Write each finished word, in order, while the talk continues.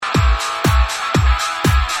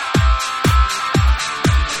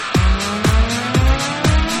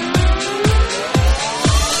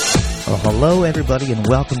Hello, everybody, and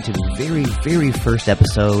welcome to the very, very first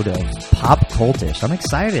episode of Pop Cultish. I'm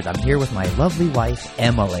excited. I'm here with my lovely wife,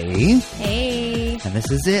 Emily. Hey. And this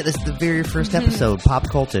is it. This is the very first episode, Pop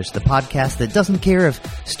Cultish, the podcast that doesn't care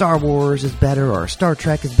if Star Wars is better or Star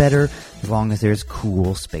Trek is better, as long as there's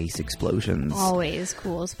cool space explosions. Always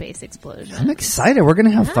cool space explosions. I'm excited. We're going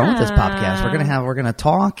to have fun with this podcast. We're going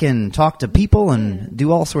to talk to people and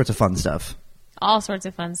do all sorts of fun stuff. All sorts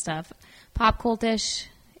of fun stuff. Pop Cultish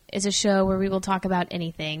is a show where we will talk about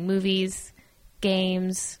anything. Movies,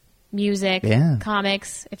 games, music,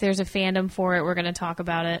 comics. If there's a fandom for it, we're going to talk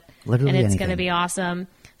about it. Literally and it's anything. going to be awesome.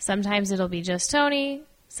 Sometimes it'll be just Tony.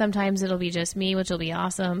 Sometimes it'll be just me, which will be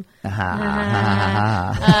awesome.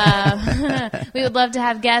 We would love to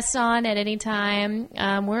have guests on at any time.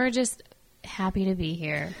 We're just happy to be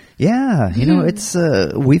here. Yeah, you know, it's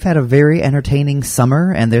we've had a very entertaining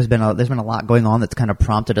summer, and there's been a lot going on that's kind of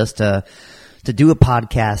prompted us to do a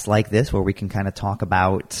podcast like this where we can kind of talk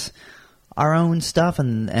about our own stuff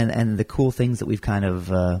and the cool things that we've kind of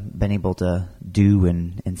been able to do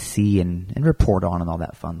and see and report on and all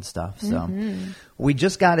that fun stuff. So we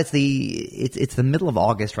just got it's the middle of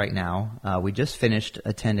August right now. We just finished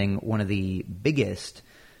attending one of the biggest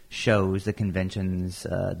shows, the conventions,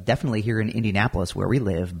 definitely here in Indianapolis where we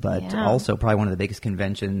live, but also probably one of the biggest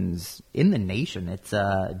conventions in the nation. It's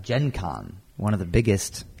Gen Con, one of the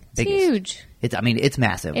biggest. It's huge. It's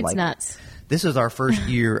massive. It's nuts. This is our first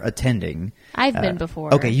year attending. I've been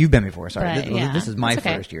before. Okay, you've been before. Sorry, But, this is my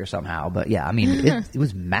okay. first year somehow. But yeah, I mean, it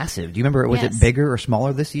was massive. Do you remember? Was it bigger or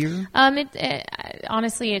smaller this year?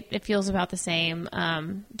 Honestly, it feels about the same.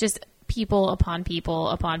 Just people upon people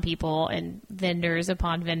upon people, and vendors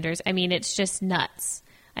upon vendors. I mean, it's just nuts.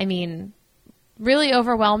 I mean, really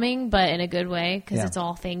overwhelming, but in a good way because it's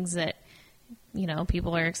all things that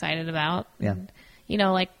people are excited about. Yeah. And,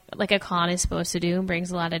 like a con is supposed to do,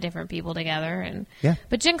 brings a lot of different people together,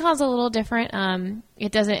 but Gen Con's a little different.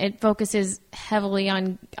 It focuses heavily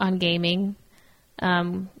on gaming,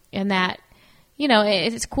 and that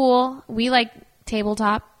it's cool. We like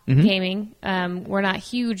tabletop gaming. We're not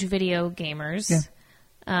huge video gamers,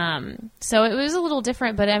 so it was a little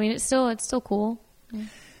different. But I mean, it's still cool.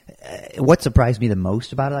 What surprised me the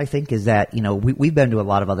most about it, I think, is that, we've been to a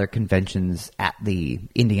lot of other conventions at the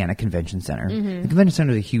Indiana Convention Center. The Convention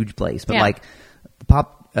Center is a huge place, but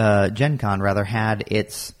Gen Con rather had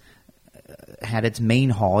its main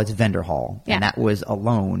hall, its vendor hall, and that was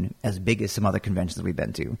alone as big as some other conventions that we've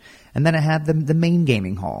been to. And then it had the main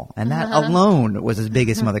gaming hall, and that alone was as big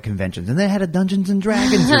as some other conventions. And then it had a Dungeons and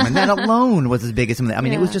Dragons room, and that alone was as big as some of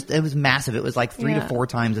the, it was massive. It was like 3 to 4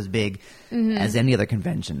 times as big as any other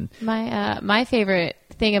convention. My favorite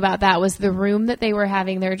thing about that was the room that they were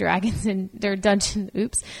having their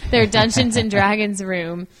Dungeons and Dragons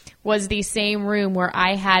room was the same room where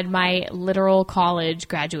I had my literal college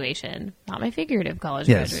graduation, not my figurative college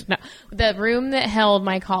graduation. No, the room that held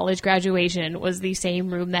my college graduation was the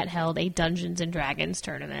same room that held a Dungeons and Dragons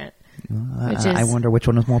tournament. I wonder which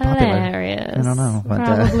one was more popular. Hilarious. I don't know. But,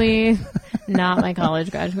 probably not my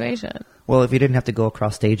college graduation. Well, if you didn't have to go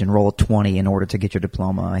across stage and roll a 20 in order to get your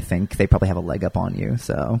diploma, I think they probably have a leg up on you.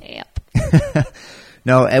 So. Yep.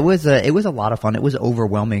 No, it was a lot of fun. It was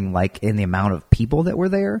overwhelming, like in the amount of people that were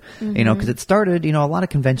there. Because it started. A lot of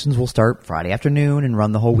conventions will start Friday afternoon and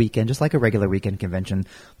run the whole weekend, just like a regular weekend convention.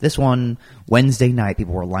 This one, Wednesday night,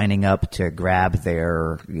 people were lining up to grab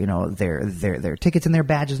their tickets and their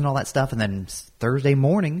badges and all that stuff. And then Thursday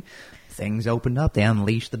morning, things opened up. They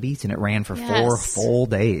unleashed the beast, and it ran for 4 full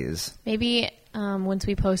days. Maybe once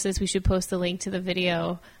we post this, we should post the link to the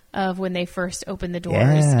video of when they first opened the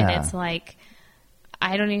doors, and it's like.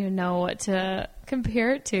 I don't even know what to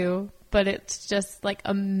compare it to, but it's just like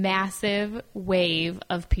a massive wave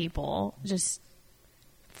of people just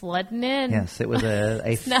flooding in. Yes, it was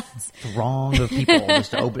a throng of people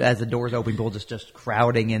just as the doors opened, people just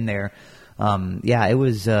crowding in there. It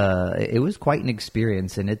was quite an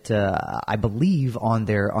experience, and it I believe on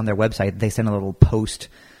their website they sent a little post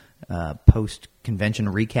convention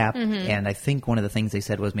recap, and I think one of the things they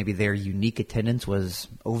said was maybe their unique attendance was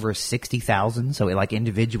over 60,000, so like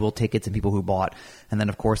individual tickets and people who bought, and then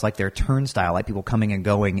of course like their turnstile, like people coming and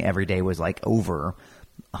going every day, was like over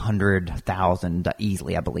 100,000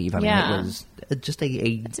 easily, I believe. I mean, it was just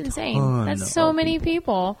it's insane. That's so many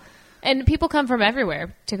people. And people come from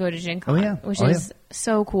everywhere to go to Gen Con, which is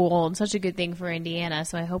so cool and such a good thing for Indiana,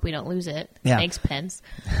 so I hope we don't lose it. Yeah. Thanks, Pence.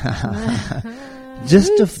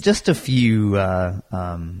 Just a few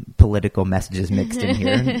political messages mixed in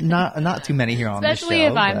here. Not too many here on the show. Especially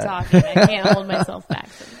if I'm talking. I can't hold myself back.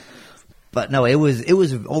 But no, it was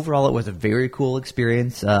overall it was a very cool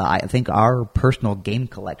experience. I think our personal game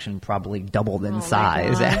collection probably doubled in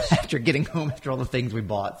size after getting home after all the things we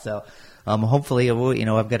bought. So hopefully,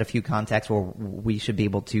 I've got a few contacts where we should be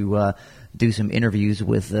able to do some interviews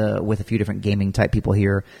with a few different gaming type people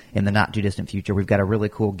here in the not too distant future. We've got a really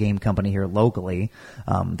cool game company here locally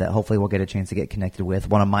that hopefully we'll get a chance to get connected with.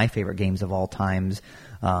 One of my favorite games of all times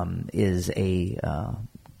is a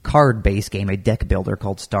card-based game, a deck builder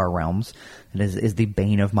called Star Realms. It is the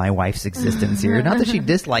bane of my wife's existence here. Not that she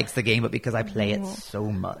dislikes the game, but because I play it so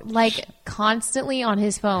much. Like, constantly on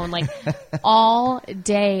his phone. Like, all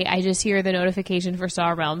day, I just hear the notification for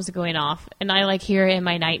Star Realms going off. And I, hear it in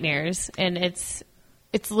my nightmares. And it's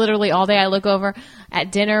literally all day I look over.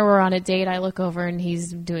 At dinner, we're on a date, I look over, and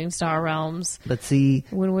he's doing Star Realms. Let's see.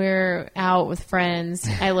 When we're out with friends,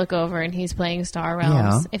 I look over, and he's playing Star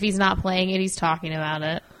Realms. Yeah. If he's not playing it, he's talking about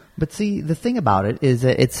it. But see, the thing about it is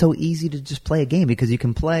that it's so easy to just play a game because you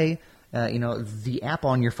can play, the app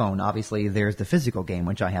on your phone. Obviously, there's the physical game,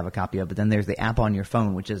 which I have a copy of, but then there's the app on your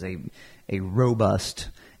phone, which is a robust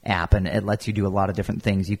app, and it lets you do a lot of different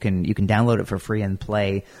things. You can download it for free and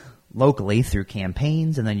play locally through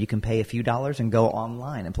campaigns, and then you can pay a few dollars and go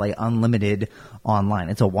online and play unlimited online.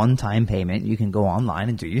 It's a one-time payment. You can go online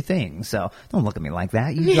and do your thing. So don't look at me like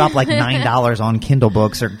that. You drop $9 on Kindle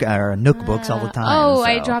books or Nook books all the time. So.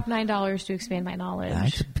 I dropped $9 to expand my knowledge. I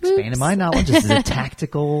expanded my knowledge. This is a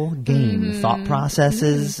tactical game. Thought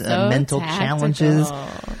processes, mental challenges.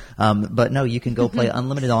 But no, you can go play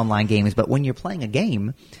unlimited online games. But when you're playing a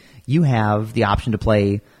game, you have the option to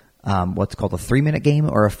play what's called a 3-minute game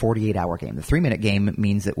or a 48-hour game. The 3-minute game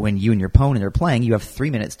means that when you and your opponent are playing, you have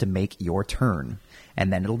 3 minutes to make your turn.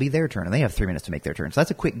 And then it'll be their turn, and they have 3 minutes to make their turn. So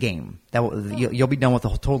that's a quick game. You'll be done with the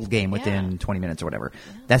total game within 20 minutes or whatever.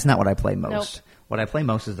 That's not what I play most. Nope. What I play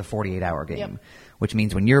most is the 48-hour game, which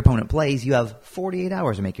means when your opponent plays, you have 48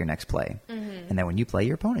 hours to make your next play. Mm-hmm. And then when you play,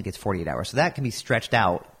 your opponent gets 48 hours. So that can be stretched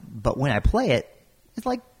out. But when I play it, it's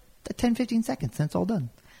like 10, 15 seconds, and it's all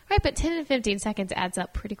done. Right, but 10 to 15 seconds adds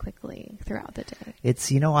up pretty quickly throughout the day.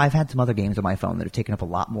 It's, I've had some other games on my phone that have taken up a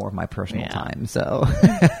lot more of my personal time. So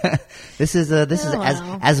this is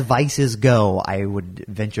as vices go, I would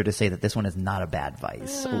venture to say that this one is not a bad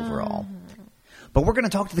vice overall. But we're going to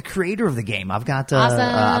talk to the creator of the game. We're going to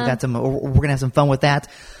have some fun with that.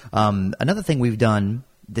 Another thing we've done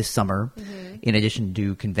this summer, in addition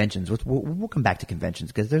to conventions, we'll come back to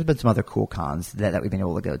conventions because there's been some other cool cons that we've been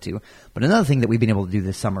able to go to. But another thing that we've been able to do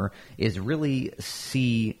this summer is really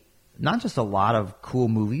see not just a lot of cool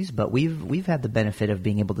movies, but we've had the benefit of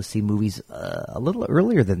being able to see movies a little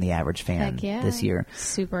earlier than the average fan this year.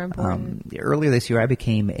 Super important. Earlier this year, I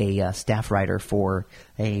became a staff writer for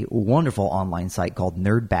a wonderful online site called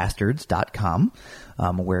nerdbastards.com,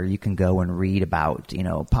 where you can go and read about,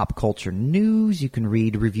 pop culture news. You can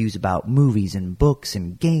read reviews about movies and books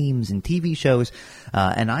and games and TV shows.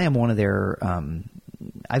 And I am one of their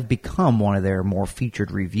I've become one of their more featured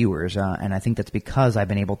reviewers, and I think that's because I've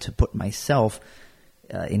been able to put myself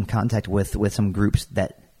in contact with some groups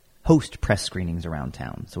that host press screenings around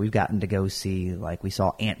town. So we've gotten to go see, we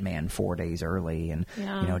saw Ant-Man 4 days early, and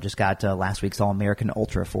just got last week saw American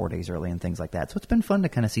Ultra 4 days early and things like that. So it's been fun to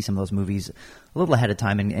kind of see some of those movies a little ahead of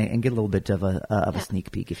time and get a little bit of a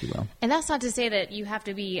sneak peek, if you will. And that's not to say that you have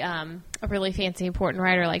to be a really fancy, important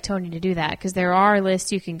writer like Tony to do that, because there are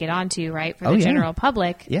lists you can get onto, right, for the general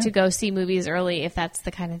public to go see movies early if that's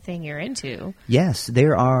the kind of thing you're into. Yes,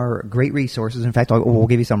 there are great resources. In fact, we'll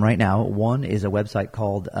give you some right now. One is a website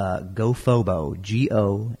called GoFobo,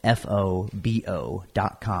 GoFobo.com,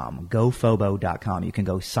 GoFobo.com. You can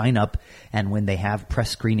go sign up, and when they have press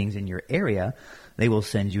screenings in your area, they will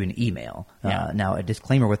send you an email. Now, a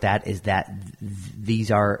disclaimer with that is that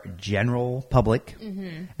these are general public,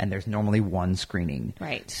 and there's normally one screening.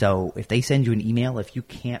 Right. So if they send you an email, if you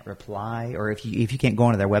can't reply, or if you can't go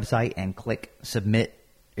onto their website and click submit,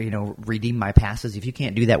 redeem my passes, if you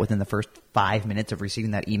can't do that within the first 5 minutes of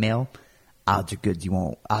receiving that email, odds are good you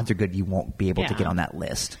won't be able to get on that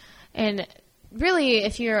list. And really,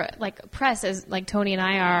 if you're press, as Tony and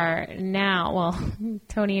I are now, well,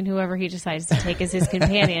 Tony and whoever he decides to take as his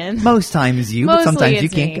companion. Most times but sometimes you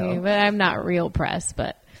can't go. But I'm not real press,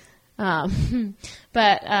 but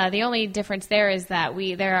the only difference there is that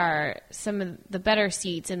there are some of the better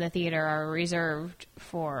seats in the theater are reserved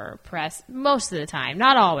for press most of the time.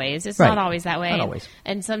 Not always. It's not always that way. Not always.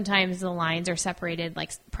 And sometimes the lines are separated.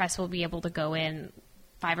 Press will be able to go in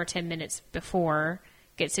 5 or 10 minutes before,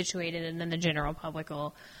 get situated, and then the general public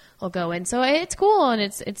will go in. So it's cool, and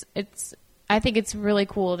it's I think it's really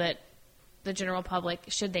cool that the general public,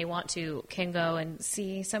 should they want to, can go and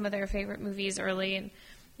see some of their favorite movies early. And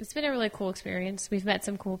it's been a really cool experience. We've met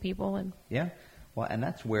some cool people, and yeah. Well, and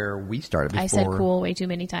that's where we started. I said cool way too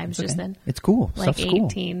many times just then. It's cool. Like Stuff's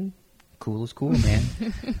 18. Cool is cool, man.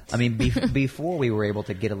 I mean, before we were able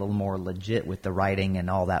to get a little more legit with the writing and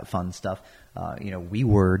all that fun stuff, we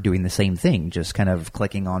were doing the same thing, just kind of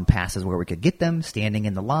clicking on passes where we could get them, standing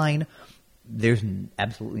in the line. There's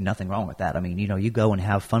absolutely nothing wrong with that. I mean, you go and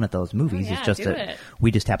have fun at those movies. Oh, yeah, it's just that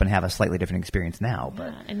we just happen to have a slightly different experience now.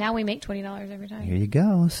 But and now we make $20 every time. Here you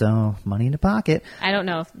go. So money in the pocket. I don't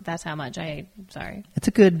know if that's how much. Sorry. It's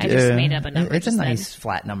a good. I just made up a number. It's a nice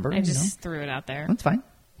flat number. I just threw it out there. That's fine.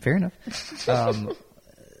 Fair enough.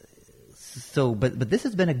 But this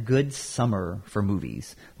has been a good summer for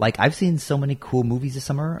movies. Like, I've seen so many cool movies this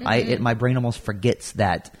summer. Mm-hmm. My brain almost forgets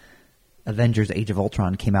that Avengers Age of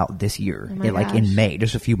Ultron came out this year, gosh. in May,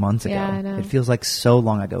 just a few months ago. Yeah, I know. It feels like so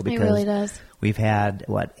long ago because it really does. We've had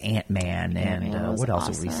Ant-Man and what else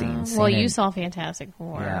have we seen? Well, you saw Fantastic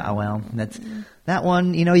Four. Yeah, well, that's that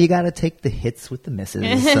one. You got to take the hits with the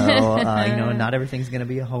misses. So not everything's going to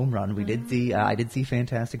be a home run. We did see I did see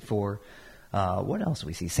Fantastic Four. What else did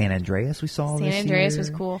we see? San Andreas we saw this year. San Andreas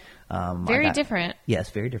was cool. Very different.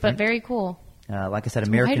 Yes, very different. But very cool. Like I said,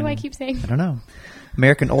 American... Why do I keep saying that? I don't know.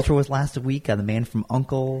 American Ultra was last week. The Man from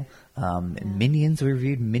U.N.C.L.E. Minions, we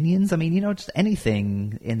reviewed Minions. I mean, just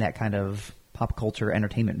anything in that kind of pop culture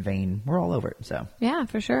entertainment vein. We're all over it. So yeah,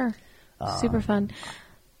 for sure. Super fun.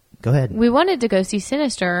 Go ahead. We wanted to go see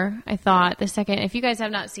Sinister, I thought, the second. If you guys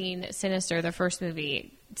have not seen Sinister, the first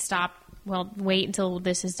movie, wait until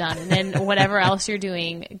this is done. And then whatever else you're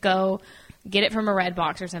doing, go get it from a red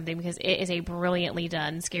box or something, because it is a brilliantly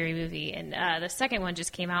done scary movie. And the second one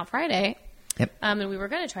just came out Friday. Yep. And we were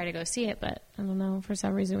going to try to go see it, but I don't know, for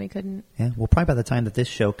some reason we couldn't. Yeah, well, probably by the time that this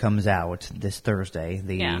show comes out this Thursday,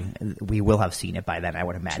 we will have seen it by then, I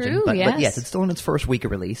would imagine. True, but yes. Yes, it's still in its first week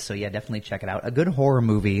of release, so yeah, definitely check it out. A good horror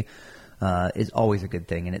movie is always a good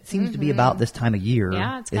thing, and it seems to be about this time of year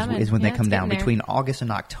is when they come down. Between August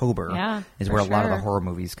and October is where a lot of the horror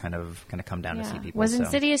movies kind of come down to see people. Was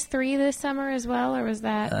Insidious 3 this summer as well, or was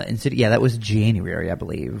that? That was January, I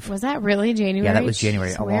believe. Was that really January? Yeah, that was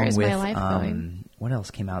January. So along with my life going? What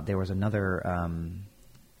else came out? There was another.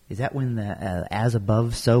 Is that when the As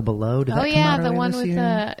Above, So Below? Did that come out the one this with year?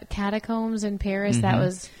 the catacombs in Paris. That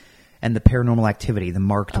was. And the Paranormal Activity, the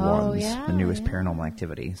marked ones, the newest Paranormal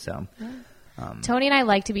Activity. So, Tony and I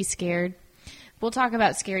like to be scared. We'll talk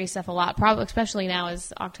about scary stuff a lot, probably, especially now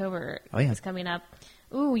as October is coming up.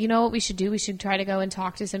 Ooh, you know what we should do? We should try to go and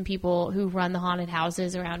talk to some people who run the haunted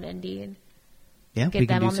houses around Indy. And we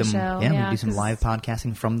can do the show. Yeah, we can do some live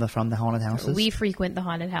podcasting from the haunted houses. We frequent the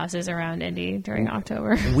haunted houses around Indy during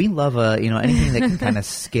October. We love anything that can kind of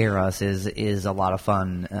scare us is a lot of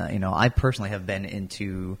fun. I personally have been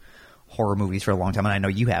into horror movies for a long time, and I know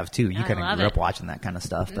you have too. You kind of grew up watching that kind of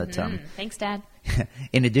stuff. But thanks, Dad.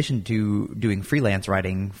 In addition to doing freelance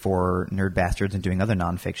writing for Nerd Bastards and doing other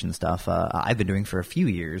nonfiction stuff, I've been doing for a few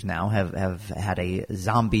years now. Have had a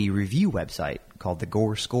zombie review website called The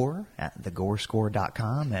Gore Score at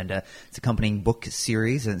thegorescore.com, and it's accompanying book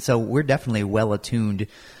series, and so we're definitely well attuned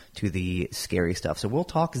to the scary stuff. So we'll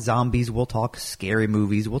talk zombies, we'll talk scary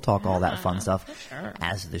movies, we'll talk all that fun stuff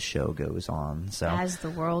as the show goes on. So as the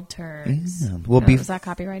world turns. Yeah. Was that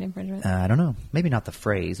copyright infringement? I don't know. Maybe not the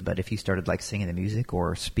phrase, but if you started singing the music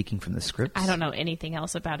or speaking from the scripts. I don't know anything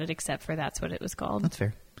else about it except for that's what it was called. That's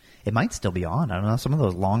fair. It might still be on. I don't know. Some of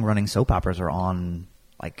those long-running soap operas are on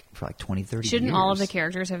for 20, 30 Shouldn't years. all of the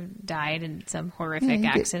characters have died in some horrific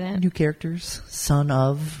accident? New characters, son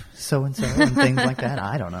of so-and-so, and things like that.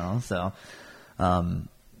 I don't know. So,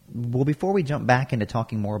 before we jump back into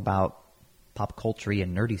talking more about pop culture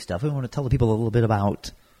and nerdy stuff, I want to tell the people a little bit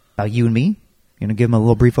about you and me. You know, give them a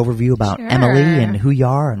little brief overview about Emily and who you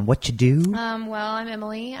are and what you do. Well, I'm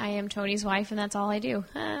Emily. I am Tony's wife, and that's all I do.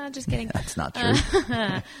 Just kidding. That's not true.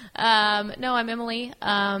 No, I'm Emily.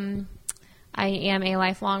 I am a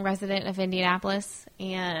lifelong resident of Indianapolis,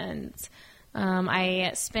 and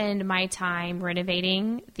I spend my time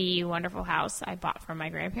renovating the wonderful house I bought from my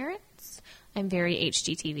grandparents. I'm very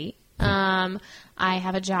HGTV. I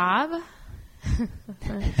have a job.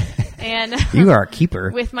 And you are a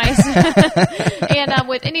keeper. With my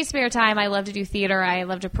with any spare time, I love to do theater. I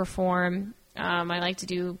love to perform. I like to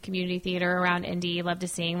do community theater around Indy. Love to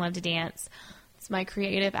sing. Love to dance. It's my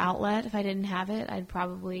creative outlet. If I didn't have it, I'd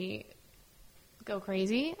probably go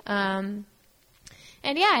crazy. And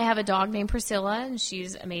I have a dog named Priscilla, and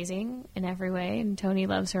she's amazing in every way. And Tony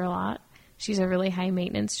loves her a lot. She's a really high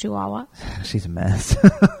maintenance Chihuahua. She's a mess.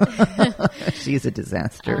 She's a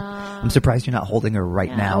disaster. I'm surprised you're not holding her right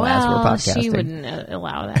now as we're podcasting. She wouldn't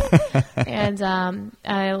allow that. And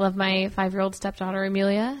I love my 5-year-old stepdaughter,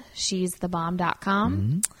 Amelia. She's thebomb.com.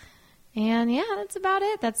 Mm-hmm. And yeah, that's about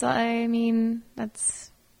it. I don't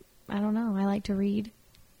know. I like to read.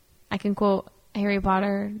 I can quote Harry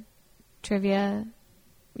Potter trivia.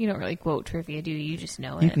 You don't really quote trivia, do you? You just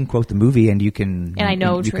know it. You can quote the movie, and you can. And I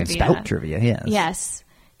know you trivia. can spout trivia. Yes. Yes.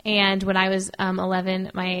 And when I was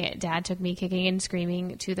 11, my dad took me kicking and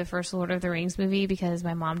screaming to the first Lord of the Rings movie because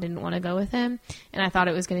my mom didn't want to go with him, and I thought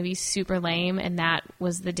it was going to be super lame. And that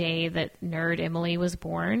was the day that Nerd Emily was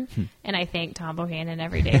born, and I thank Tom Bohannon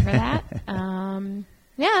every day for that.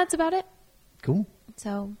 Yeah, that's about it. Cool.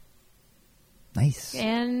 So. Nice.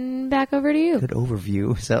 And back over to you. Good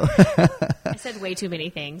overview. So I said way too many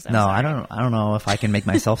things. No, I don't know if I can make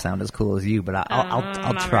myself sound as cool as you, but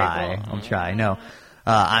I'll try. Cool. I'll try. No,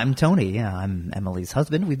 I'm Tony. Yeah, I'm Emily's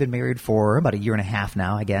husband. We've been married for about 1.5 years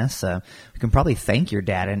now, I guess. We can probably thank your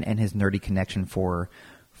dad and his nerdy connection for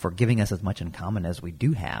giving us as much in common as we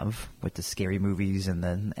do have with the scary movies and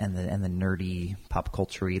the nerdy pop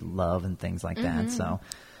culture love and things like that. So.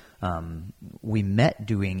 We met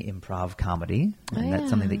doing improv comedy, and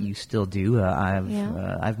that's something that you still do.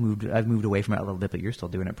 I've moved away from it a little bit, but you're still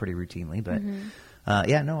doing it pretty routinely. But I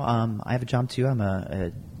have a job too. I'm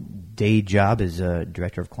a day job as a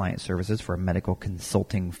director of client services for a medical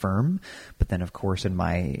consulting firm. But then, of course, in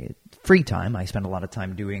my free time, I spend a lot of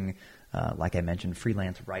time doing, like I mentioned,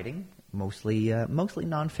 freelance writing. Mostly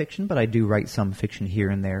nonfiction, but I do write some fiction here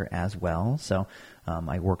and there as well. So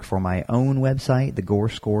I work for my own website,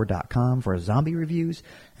 thegorescore.com for zombie reviews,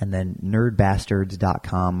 and then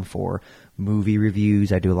nerdbastards.com for movie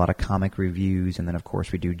reviews. I do a lot of comic reviews, and then, of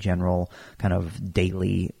course, we do general kind of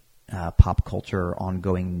daily pop culture,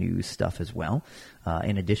 ongoing news stuff as well.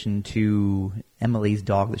 In addition to Emily's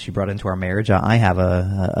dog that she brought into our marriage, I have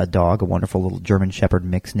a dog, a wonderful little German Shepherd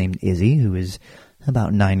mix named Izzy, who is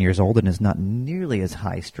about 9 years old and is not nearly as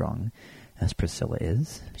high-strung as Priscilla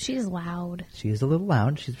is. She's loud. She is a little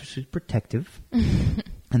loud. She's protective.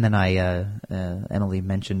 And then Emily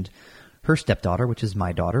mentioned her stepdaughter, which is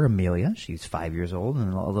my daughter, Amelia. She's 5 years old,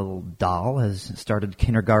 and a little doll has started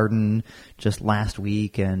kindergarten just last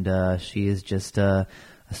week, and she is just a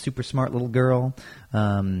super smart little girl.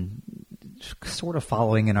 Sort of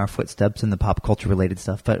following in our footsteps in the pop culture related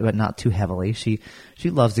stuff, but not too heavily. She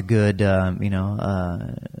loves a good, to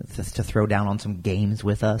throw down on some games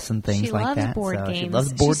with us and things like that. Board games. She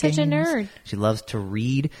loves board games. She's such a nerd. She loves to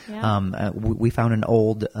read. Yeah. We found an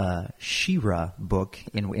old She-Ra book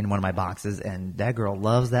in one of my boxes, and that girl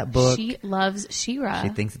loves that book. She loves She-Ra. She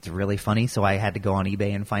thinks it's really funny, so I had to go on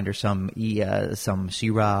eBay and find her some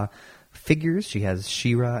She-Ra figures. She has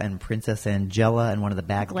She-Ra and Princess Angela and one of the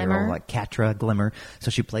bad girls, like Catra, Glimmer.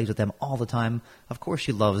 So she plays with them all the time. Of course,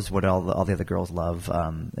 she loves what all the other girls love,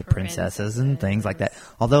 the princesses and things like that.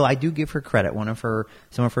 Although I do give her credit.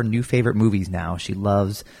 Some of her new favorite movies now. She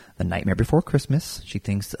loves The Nightmare Before Christmas. She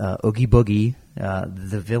thinks Oogie Boogie,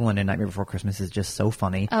 the villain in Nightmare Before Christmas, is just so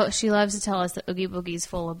funny. Oh, she loves to tell us that Oogie Boogie's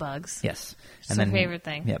full of bugs. Yes. It's her favorite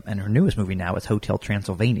thing. Yep. And her newest movie now is Hotel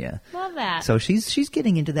Transylvania. Love that. So she's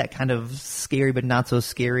getting into that kind of scary but not so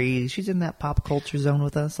scary. She's in that pop culture zone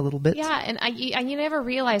with us a little bit. Yeah, and you never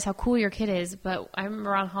realize how cool your kid is, but I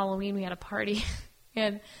remember on Halloween we had a party,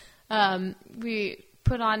 and we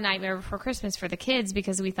put on Nightmare Before Christmas for the kids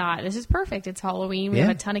because we thought, this is perfect. It's Halloween. We have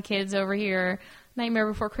a ton of kids over here. Nightmare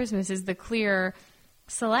Before Christmas is the clear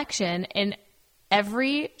selection, and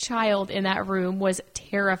every child in that room was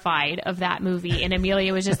terrified of that movie, and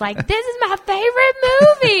Amelia was just like, this is my favorite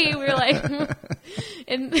movie. We were like,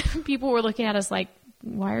 and people were looking at us like,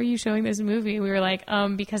 why are you showing this movie? We were like,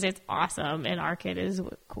 because it's awesome, and our kid is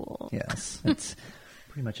cool. Yes, it's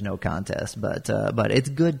pretty much no contest, but it's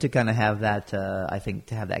good to kind of have that. I think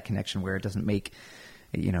to have that connection where it doesn't make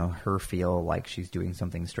her feel like she's doing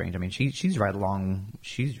something strange. I mean, she's right along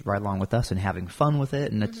with us and having fun with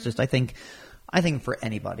it, and it's just I think for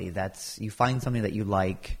anybody you find something that you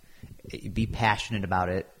like. Be passionate about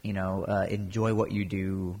it, enjoy what you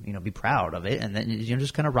do, be proud of it, and then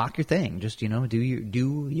just kind of rock your thing. Just do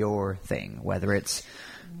your thing, whether it's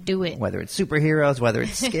superheroes, whether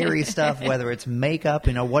it's scary stuff, whether it's makeup,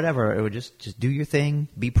 whatever. It would just do your thing,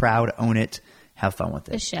 be proud, own it, have fun with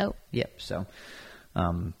it. The show. Yep. So,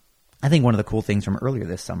 I think one of the cool things from earlier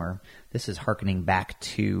this summer. This is hearkening back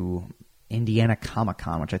to Indiana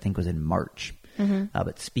Comic-Con, which I think was in March. Mm-hmm.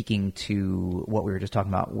 But speaking to what we were just talking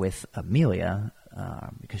about with Amelia,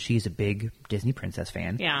 because she's a big Disney princess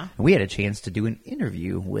fan. Yeah. And we had a chance to do an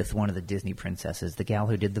interview with one of the Disney princesses, the gal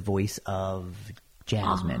who did the voice of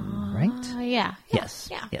Jasmine, right? Yeah. Yes.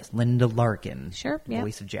 Linda Larkin. Sure. Yeah.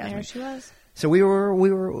 Voice of Jasmine. There she was. So we were,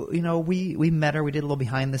 we met her. We did a little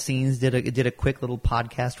behind the scenes, did a quick little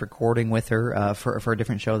podcast recording with her, for a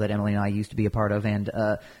different show that Emily and I used to be a part of. And,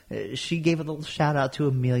 she gave a little shout out to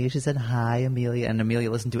Amelia. She said, "Hi, Amelia." And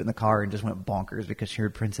Amelia listened to it in the car and just went bonkers because she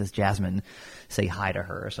heard Princess Jasmine say hi to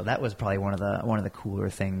her. So that was probably one of the cooler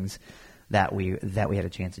things that we had a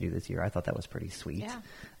chance to do this year. I thought that was pretty sweet.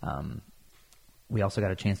 Yeah. We also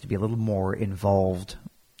got a chance to be a little more involved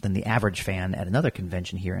than the average fan at another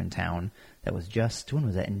convention here in town. That was when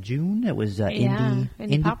was that? In June? It was Indie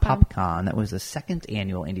PopCon. That was the second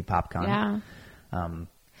annual Indie PopCon.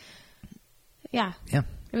 Yeah. Yeah.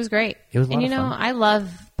 It was great. It was a lot of fun. I love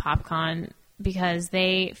PopCon because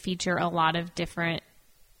they feature a lot of different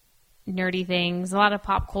nerdy things, a lot of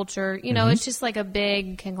pop culture. It's just like a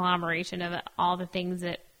big conglomeration of all the things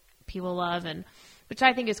that people love, and which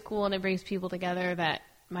I think is cool, and it brings people together that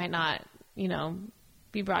might not,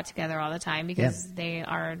 be brought together all the time because they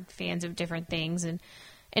are fans of different things, and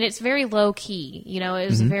it's very low key. It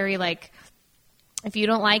was very like, if you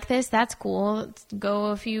don't like this, that's cool. Go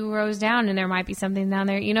a few rows down and there might be something down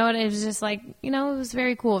there. It was just like, it was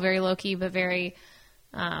very cool, very low key, but very,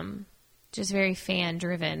 just very fan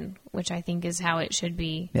driven, which I think is how it should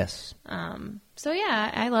be. Yes. So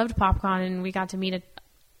yeah, I loved PopCon, and we got to meet a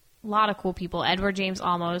lot of cool people. Edward James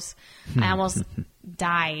Olmos. I almost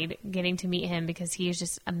died getting to meet him because he is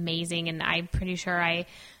just amazing, and I'm pretty sure I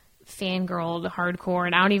fangirled hardcore,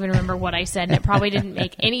 and I don't even remember what I said, and it probably didn't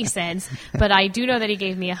make any sense, but I do know that he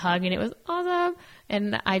gave me a hug, and it was awesome,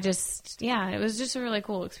 and it was just a really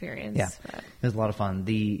cool experience. Yeah, it was a lot of fun.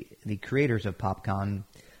 The creators of PopCon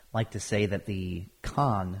like to say that the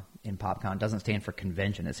con in PopCon doesn't stand for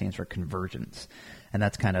convention, it stands for convergence. And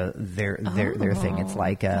that's kind of their thing. It's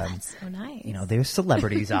like, that's so nice. There's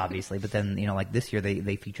celebrities obviously, but then, like this year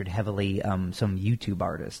they featured heavily, some YouTube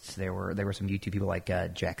artists. There were some YouTube people like,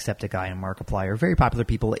 Jacksepticeye and Markiplier, very popular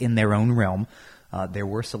people in their own realm. There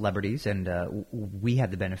were celebrities, and, we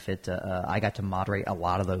had the benefit, I got to moderate a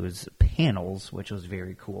lot of those panels, which was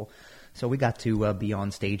very cool. So we got to, be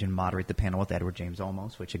on stage and moderate the panel with Edward James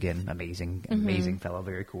Olmos, which again, amazing fellow,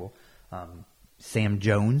 very cool. Sam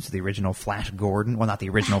Jones, the original Flash Gordon. Well, not the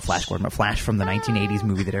original Flash Gordon, but Flash from the 1980s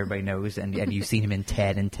movie that everybody knows. And you've seen him in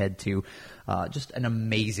Ted and Ted 2. Just an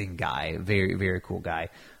amazing guy. Very, very cool guy.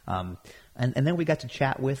 And then we got to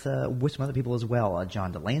chat with some other people as well.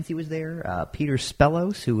 John Delancey was there. Peter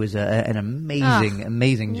Spellos, who is an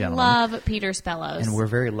amazing gentleman. Love Peter Spellos. And we're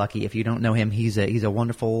very lucky. If you don't know him, he's a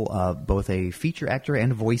wonderful, both a feature actor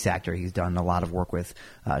and a voice actor. He's done a lot of work with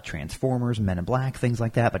Transformers, Men in Black, things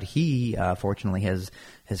like that. But he, fortunately, has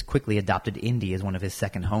quickly adopted Indy as one of his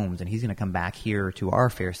second homes, and he's going to come back here to our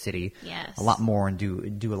fair city a lot more and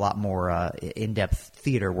do a lot more in-depth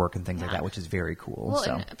theater work and things like that, which is very cool. Well,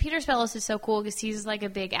 and Peter Spellos is so cool because he's like a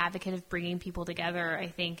big advocate of bringing people together, I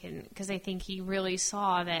think, and because I think he really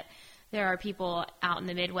saw that there are people out in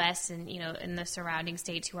the Midwest and in the surrounding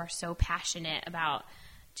states who are so passionate about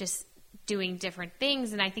just doing different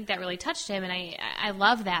things, and I think that really touched him, and I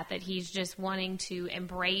love that he's just wanting to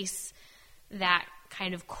embrace that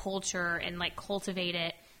kind of culture and like cultivate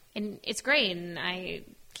it, and it's great, and I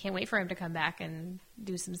can't wait for him to come back and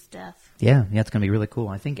do some stuff. Yeah, it's going to be really cool.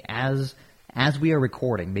 I think as we are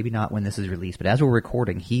recording, maybe not when this is released, but as we're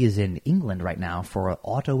recording, he is in England right now for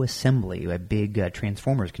Auto Assembly, a big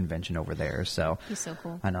Transformers convention over there. So he's so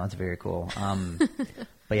cool. I know, it's very cool.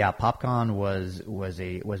 But yeah, PopCon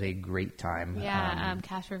was a great time. Yeah,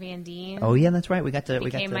 Casper Van Dien. Oh yeah, that's right. We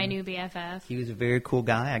became my new BFF. He was a very cool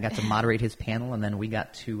guy. I got to moderate his panel, and then we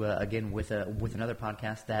got to again with another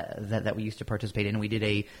podcast that we used to participate in. We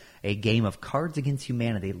did a game of Cards Against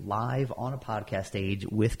Humanity live on a podcast stage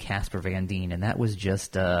with Casper Van Dien, and that was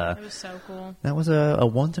just it was so cool. That was a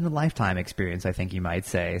once in a lifetime experience, I think you might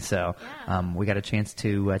say. So we got a chance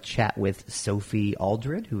to chat with Sophie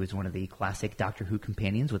Aldred, who is one of the classic Doctor Who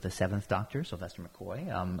companions with the Seventh Doctor, Sylvester McCoy.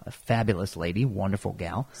 A fabulous lady, wonderful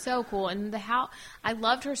gal. So cool, and I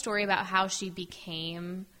loved her story about how she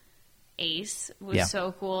became Ace was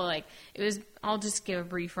so cool. Like it was, I'll just give a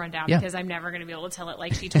brief rundown because I'm never going to be able to tell it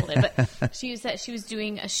like she told it. But she was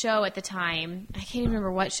doing a show at the time. I can't even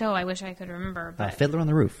remember what show. I wish I could remember. But Fiddler on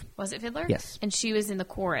the Roof. Was it Fiddler? Yes. And she was in the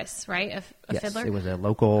chorus, right? Of Fiddler. It was a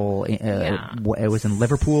local. It was in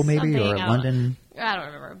Liverpool, maybe, or London. I don't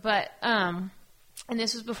remember, but and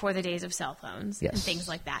this was before the days of cell phones and things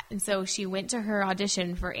like that. And so she went to her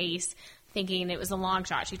audition for Ace thinking it was a long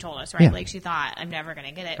shot. She told us, right? Yeah. Like she thought, I'm never going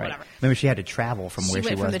to get it, Right. whatever. Remember, she had to travel from where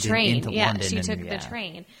she was from the train. into Yeah, London. she took the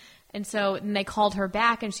train. And so then they called her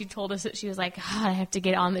back, and she told us that she was like, God, I have to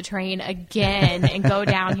get on the train again and go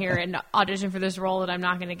down here and audition for this role that I'm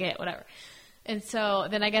not going to get, whatever. And so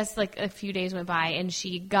then I guess like a few days went by, and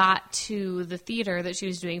she got to the theater that she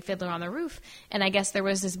was doing Fiddler on the Roof. And I guess there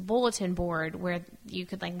was this bulletin board where you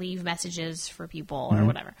could like leave messages for people or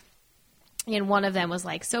whatever. And one of them was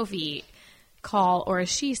like, Sophie, call, or as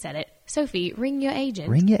she said it, Sophie, ring your agent.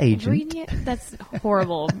 Ring your agent. That's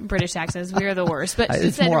horrible British accents. We are the worst. But she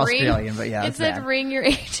It's said more ring, Australian, but yeah, it it's said bad. ring your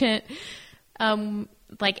agent,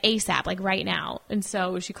 like ASAP, like right now. And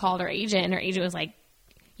so she called her agent, and her agent was like,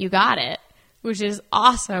 you got it, which is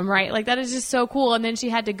awesome, right? Like that is just so cool. And then she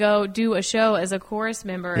had to go do a show as a chorus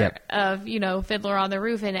member of, Fiddler on the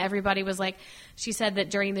Roof. And everybody was like, she said that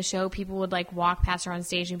during the show, people would like walk past her on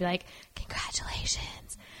stage and be like,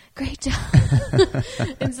 congratulations. Great job.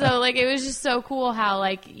 And so like it was just so cool how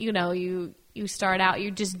like you start out,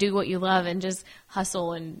 you just do what you love and just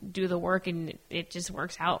hustle and do the work, and it just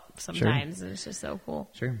works out sometimes. Sure. And it's just so cool.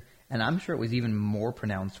 Sure. And I'm sure it was even more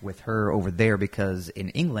pronounced with her over there because in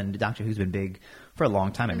England, Doctor Who's been big for a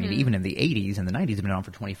long time. I mean, even in the 80s and the 90s, it's been on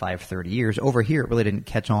for 25, 30 years. Over here, it really didn't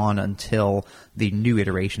catch on until the new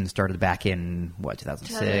iteration started back in,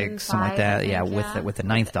 2006, something like that. Yeah, with the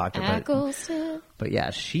ninth Doctor. But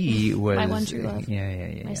yeah, she was my one true love.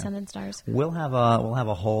 Yeah. My Sun and Stars. We'll have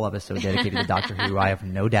a whole episode dedicated to Doctor Who. I have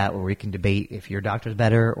no doubt where we can debate if your Doctor's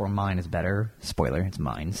better or mine is better. Spoiler, it's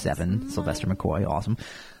mine. 7, Sylvester McCoy, awesome.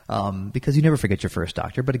 Because you never forget your first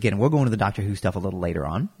Doctor. But again, we'll go into the Doctor Who stuff a little later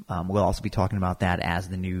on. We'll also be talking about that as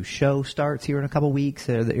the new show starts here in a couple weeks,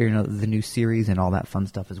 the new series and all that fun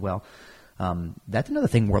stuff as well. That's another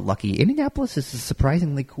thing we're lucky. Indianapolis is a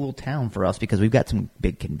surprisingly cool town for us because we've got some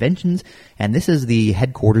big conventions, and this is the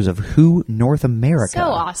headquarters of Who North America. So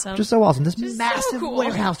awesome. Just so awesome. This just massive so cool.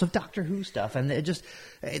 warehouse of Doctor Who stuff, and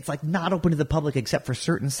it's like not open to the public except for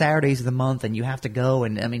certain Saturdays of the month, and you have to go,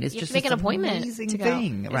 and I mean, it's you just make an appointment amazing to go.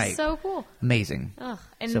 thing. It's right. so cool. Amazing. Ugh.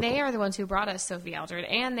 And so they cool. are the ones who brought us Sophie Aldred,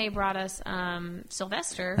 and they brought us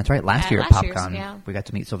Sylvester. That's right. Last year at PopCon, we got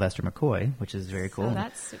to meet Sylvester McCoy, which is very cool. So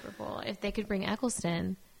that's super cool. If they could bring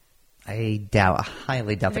Eccleston. I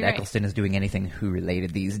highly doubt that Eccleston is doing anything Who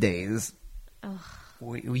related these days.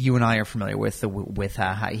 You and I are familiar with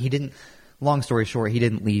how he didn't. Long story short, he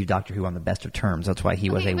didn't leave Doctor Who on the best of terms. That's why he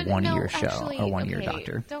was a one-year show, a one-year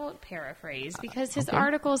Doctor. Don't paraphrase, because his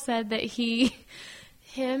article said that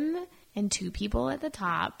him and 2 people at the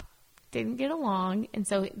top didn't get along, and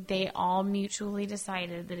so they all mutually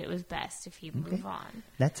decided that it was best if he move on.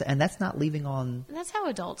 That's not leaving on. And that's how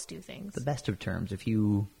adults do things. The best of terms. If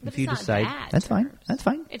you decide, that's fine. That's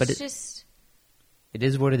fine. It's just. It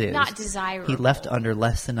is what it is. Not desirable. He left under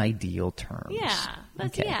less than ideal terms. Yeah.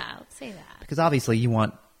 Let's say that. Because obviously you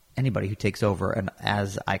want anybody who takes over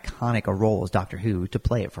as iconic a role as Doctor Who to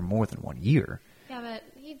play it for more than 1 year. Yeah, but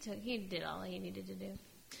he did all he needed to do.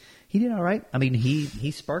 He did all right. I mean,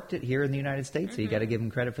 he sparked it here in the United States, so you got to give him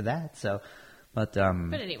credit for that. So, but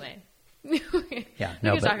anyway. We could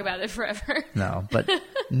talk about it forever. No, but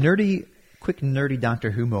quick nerdy Doctor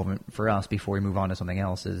Who moment for us before we move on to something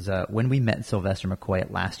else is when we met Sylvester McCoy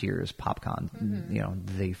at last year's PopCon,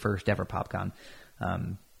 the first ever PopCon.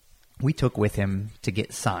 We took with him to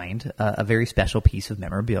get signed a very special piece of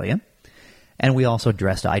memorabilia, and we also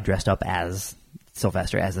I dressed up as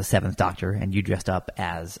Sylvester, as the 7th Doctor, and you dressed up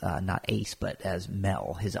as not Ace, but as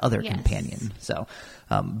Mel, his other companion. So,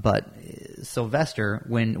 but Sylvester,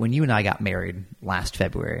 when you and I got married last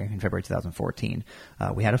February, in February 2014,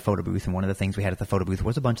 we had a photo booth, and one of the things we had at the photo booth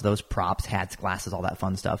was a bunch of those props, hats, glasses, all that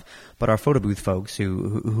fun stuff. But our photo booth folks,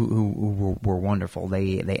 who were wonderful,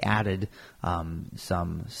 they added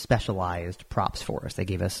some specialized props for us. They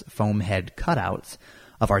gave us foam head cutouts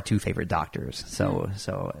of our 2 favorite Doctors. So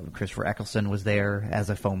Christopher Eccleston was there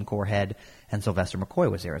as a foam core head, and Sylvester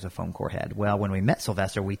McCoy was there as a foam core head. Well, when we met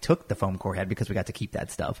Sylvester, we took the foam core head because we got to keep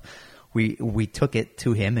that stuff. We took it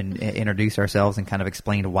to him and introduced ourselves and kind of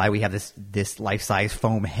explained why we have this life-size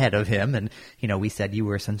foam head of him. And, we said you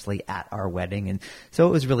were essentially at our wedding. And so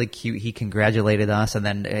it was really cute. He congratulated us, and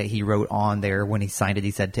then he wrote on there when he signed it,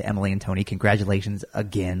 he said to Emily and Tony, "Congratulations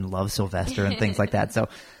again, love Sylvester," and things like that. So,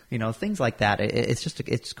 things like that.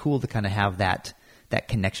 It's cool to kind of have that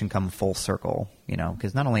connection come full circle,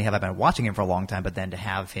 because not only have I been watching him for a long time, but then to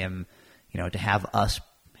have him, to have us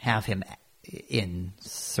have him in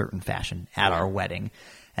certain fashion at our wedding.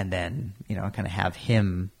 and then, kind of have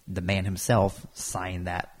him, the man himself, sign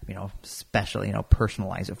that, special,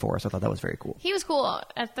 personalize it for us. I thought that was very cool. He was cool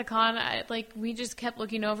at the con. We just kept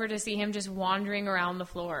looking over to see him just wandering around the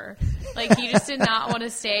floor. He just did not want to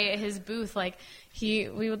stay at his booth. We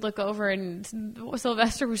would look over and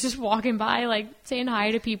Sylvester was just walking by, saying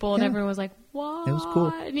hi to people, and everyone was like, "What?" It was cool.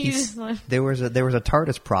 And he just there was a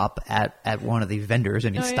TARDIS prop at one of the vendors,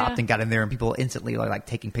 and he stopped and got in there, and people instantly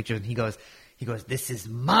taking pictures, and he goes, "This is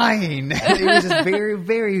mine." It was just very,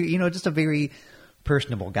 very, just a very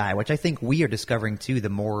personable guy, which I think we are discovering too. The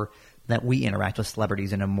more that we interact with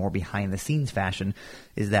celebrities in a more behind-the-scenes fashion,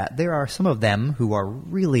 is that there are some of them who are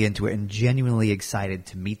really into it and genuinely excited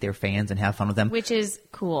to meet their fans and have fun with them. Which is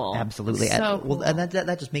cool. Absolutely. So cool. Well, and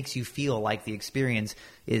that just makes you feel like the experience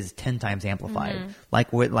is 10 times amplified. Mm-hmm.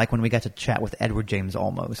 Like when we got to chat with Edward James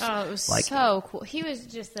Olmos. Oh, it was so cool. He was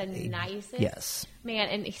just the nicest man,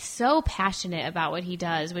 and he's so passionate about what he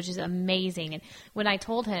does, which is amazing. And when I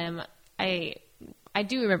told him, I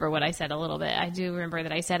do remember what I said a little bit. I do remember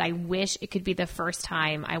that I said, I wish it could be the first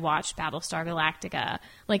time I watched Battlestar Galactica.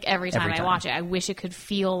 Every time I watch it, I wish it could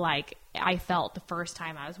feel like I felt the first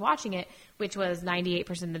time I was watching it, which was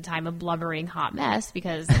 98% of the time a blubbering hot mess,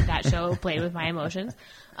 because that show played with my emotions.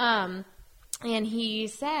 And he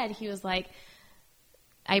said, he was like,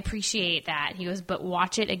 I appreciate that. He goes, but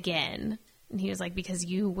watch it again. And he was like, because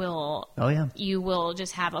you will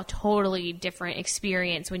just have a totally different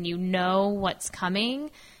experience when you know what's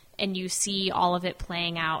coming and you see all of it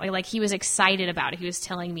playing out. He was excited about it. He was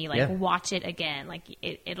telling me, watch it again.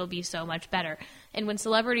 It'll be so much better. And when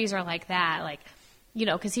celebrities are like that,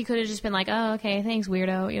 because he could have just been like, oh, okay, thanks,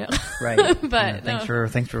 weirdo, Right. But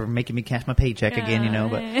thanks for making me cash my paycheck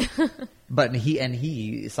again, But he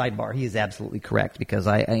sidebar, he is absolutely correct, because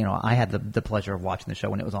I had the pleasure of watching the show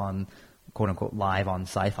when it was on, quote unquote, live on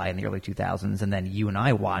Sci-Fi in the early 2000s, and then you and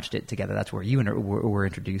I watched it together. That's where you were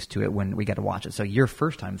introduced to it when we got to watch it. So your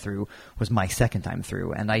first time through was my second time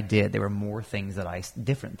through, and there were more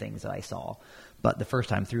different things that I saw. But the first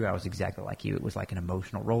time through, I was exactly like you. It was like an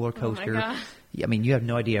emotional roller coaster. Oh my God. I mean, you have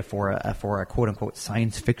no idea for a quote unquote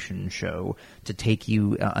science fiction show to take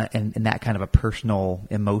you in that kind of a personal,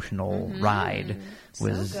 emotional ride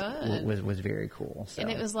was very cool. So. And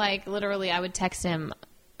it was literally, I would text him.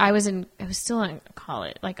 I was still in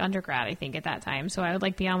college, undergrad, I think, at that time. So I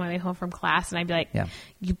would be on my way home from class, and I'd be like,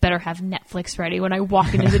 you better have Netflix ready when I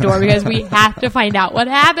walk into the door, because we have to find out what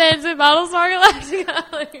happens in Battlestar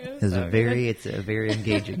Galactica. It's a very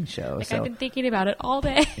engaging show. I've been thinking about it all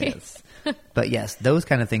day. Yes. But yes, those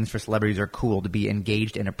kind of things for celebrities are cool, to be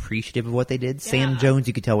engaged and appreciative of what they did. Yeah. Sam Jones,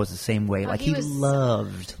 you could tell, was the same way. He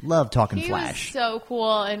loved talking Flash. He was so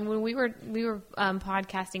cool. And when we were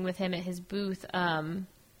podcasting with him at his booth,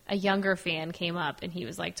 a younger fan came up, and he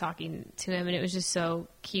was talking to him, and it was just so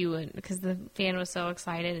cute, and because the fan was so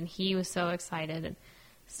excited and he was so excited, and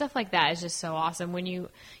stuff like that is just so awesome. When you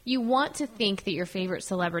want to think that your favorite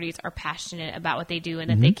celebrities are passionate about what they do and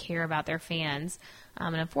that they care about their fans.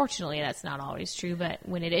 And unfortunately, that's not always true, but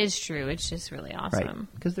when it is true, it's just really awesome.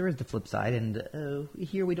 Right, because there is the flip side, and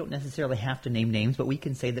here we don't necessarily have to name names, but we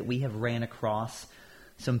can say that we have ran across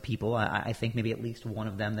some people. I think maybe at least one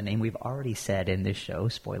of them, the name we've already said in this show,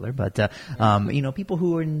 spoiler, but people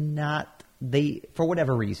who are not, for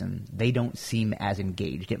whatever reason, they don't seem as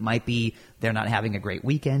engaged. It might be they're not having a great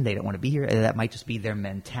weekend, they don't want to be here. That might just be their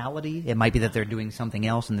mentality. It might be that they're doing something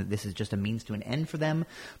else and that this is just a means to an end for them.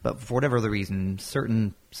 But for whatever other reason,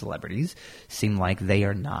 certain celebrities seem like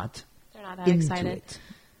they're not that excited. It.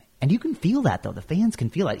 And you can feel that, though. The fans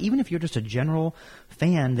can feel that. Even if you're just a general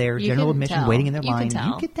fan, they're general admission waiting in their line.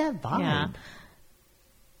 You get that vibe. Yeah.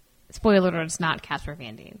 Spoiler alert, it's not Casper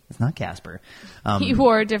Van Dien. It's not Casper. He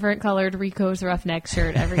wore a different colored Rico's Roughneck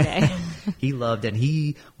shirt every day. He loved it. And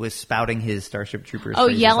he was spouting his Starship Troopers.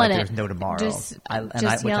 Yelling it. There's no tomorrow. Which I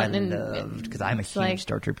loved, because I'm a huge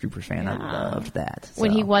Starship Troopers fan. Yeah. I loved that. So.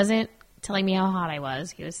 When he wasn't telling me how hot I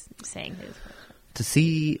was, he was saying his... To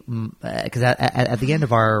see, because at the end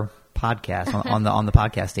of our podcast on the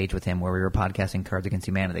podcast stage with him, where we were podcasting Cards Against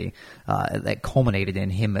Humanity, that culminated in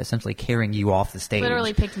him essentially carrying you off the stage.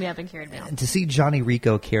 Literally picked me up and carried me off. And to see Johnny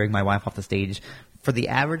Rico carrying my wife off the stage, for the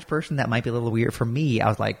average person, that might be a little weird. For me, I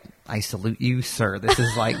was like, I salute you, sir. This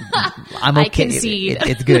is I'm okay. I concede.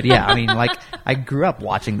 It's good. Yeah. I mean, I grew up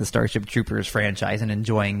watching the Starship Troopers franchise and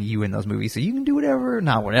enjoying you in those movies, so you can do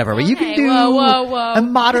not whatever, but you can do a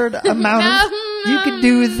moderate amount of, you can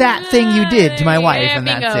do that thing you did to my wife, and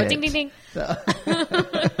bingo. That's it. Ding, ding, ding. So.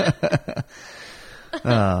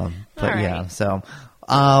 But right. Yeah, so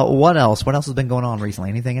what else? What else has been going on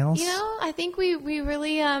recently? Anything else? I think we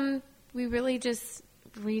really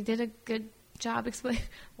did a good job explain.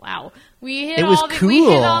 Wow, we hit all the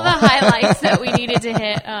highlights that we needed to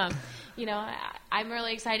hit. I'm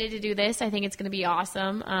really excited to do this. I think it's going to be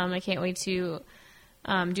awesome. I can't wait to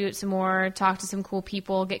do it some more, talk to some cool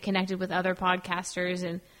people, get connected with other podcasters,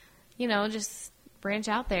 and just branch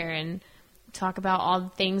out there and talk about all the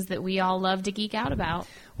things that we all love to geek out about.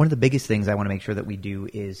 One of the biggest things I want to make sure that we do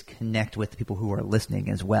is connect with the people who are listening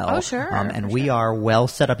as well. Oh, sure. And we are well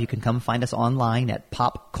set up. You can come find us online at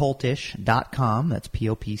popcultish.com. That's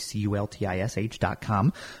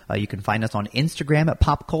popcultish.com. You can find us on Instagram at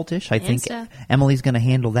popcultish. I think Emily's going to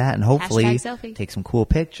handle that and hopefully take some cool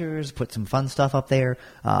pictures, put some fun stuff up there.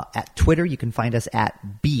 At Twitter, you can find us at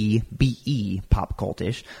BBE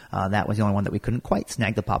popcultish. That was the only one that we couldn't quite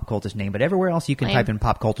snag the popcultish name, but everywhere else you can type in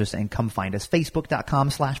popcultish and come find us.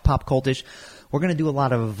 Facebook.com/popcultish. We're going to do a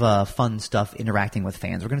lot of fun stuff interacting with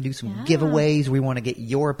fans. We're going to do some giveaways. We want to get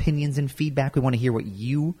your opinions and feedback. We want to hear what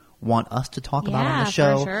you want us to talk about on the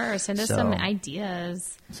show. For sure. Send us some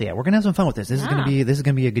ideas. So we're going to have some fun with this. This is going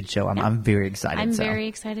to be a good show. I'm very excited. I'm very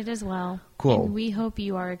excited as well. Cool. And we hope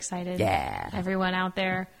you are excited. Yeah. Everyone out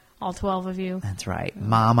there. All 12 of you. That's right.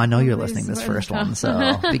 Mom, I know you're listening to this first one,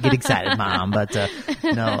 so get excited, Mom. But, so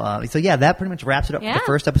that pretty much wraps it up for the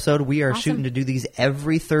first episode. We are shooting to do these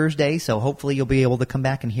every Thursday, so hopefully you'll be able to come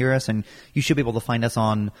back and hear us, and you should be able to find us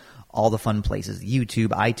on all the fun places, YouTube,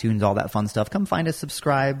 iTunes, all that fun stuff. Come find us,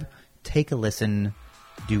 subscribe, take a listen,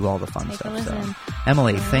 do all the fun stuff. So,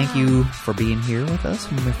 Emily, thank you for being here with us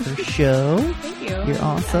on the first show. Thank you. You're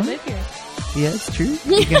awesome. I live here. Yeah, it's true.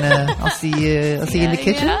 I'll see you in the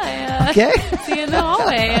kitchen. Okay. See you in the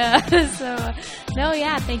hallway.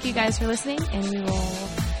 Thank you guys for listening, and we will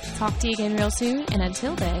talk to you again real soon. And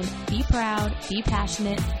until then, be proud, be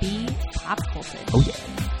passionate, be pop culture. Oh yeah.